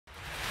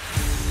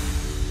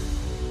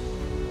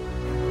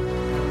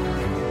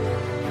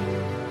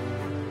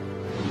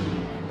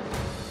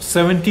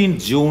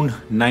17th June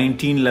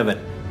 1911,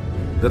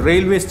 the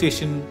railway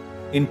station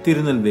in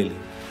Tirunelveli.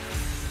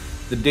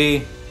 The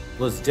day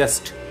was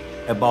just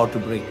about to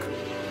break.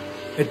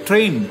 A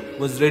train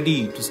was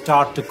ready to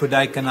start to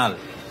Kodaikanal.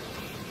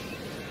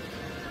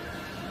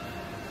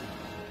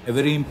 A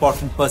very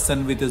important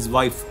person with his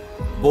wife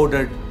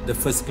boarded the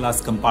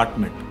first-class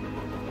compartment.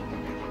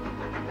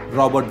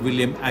 Robert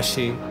William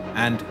Ashe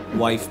and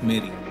wife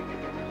Mary.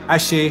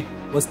 Ashe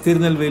was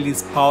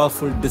Tirunelveli's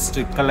powerful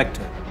district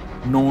collector,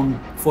 known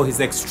for his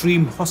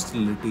extreme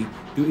hostility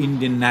to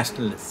Indian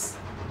nationalists.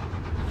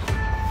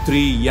 3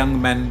 young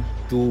men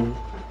too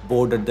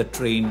boarded the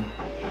train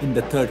in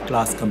the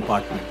third-class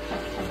compartment.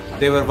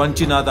 They were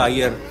Vanchinatha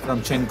Iyer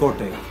from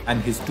Chenkote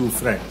and his 2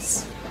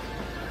 friends.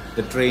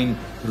 The train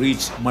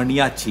reached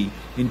Maniachi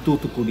in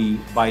Thoothukudi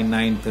by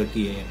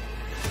 9:30 am.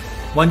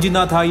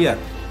 Vanchinatha Iyer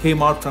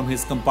came out from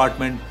his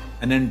compartment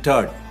and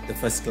entered the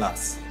first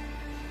class.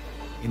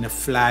 In a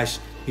flash,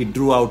 he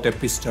drew out a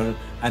pistol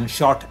and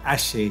shot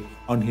Ashe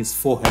on his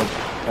forehead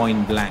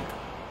point blank.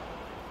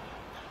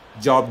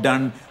 Job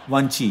done,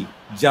 Vanchi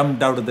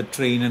jumped out of the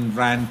train and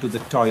ran to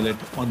the toilet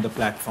on the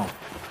platform.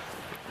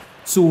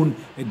 Soon,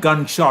 a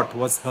gunshot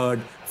was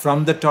heard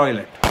from the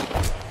toilet.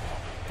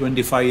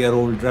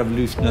 25-year-old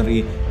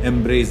revolutionary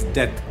embraced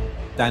death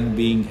than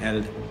being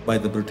held by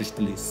the British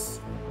police.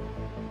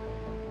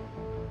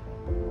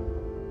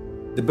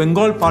 The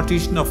Bengal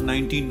partition of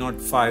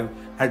 1905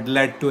 had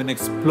led to an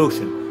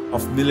explosion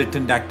of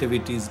militant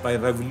activities by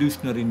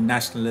revolutionary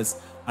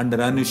nationalists under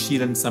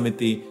Anushilan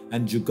Samiti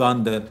and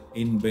Jugandhar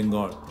in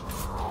Bengal.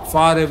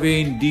 Far away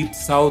in deep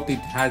south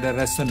it had a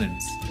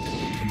resonance.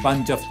 A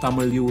bunch of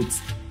Tamil youths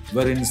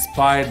were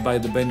inspired by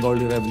the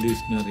Bengali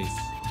revolutionaries.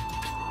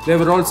 They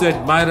were also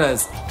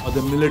admirers of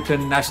the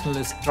militant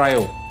nationalist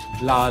trio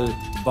Lal,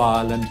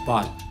 Bal and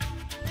Pal.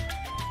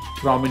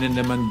 Prominent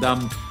among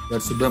them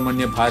were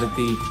Subramanya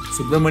Bharati,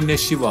 Subramanya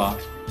Shiva,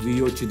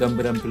 V.O.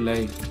 Chidambaram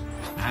Pillai,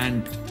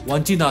 and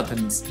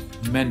Vanchinathan's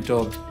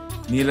mentor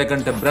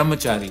Nilakanta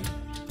Brahmachari,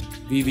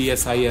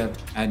 V.V.S. Iyer,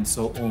 and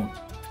so on.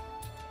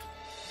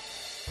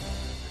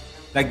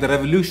 Like the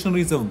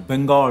revolutionaries of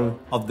Bengal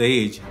of the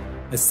age,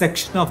 a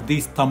section of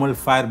these Tamil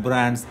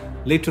firebrands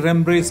later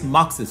embraced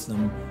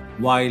Marxism,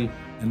 while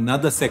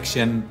another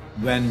section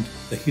went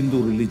the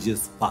Hindu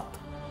religious path.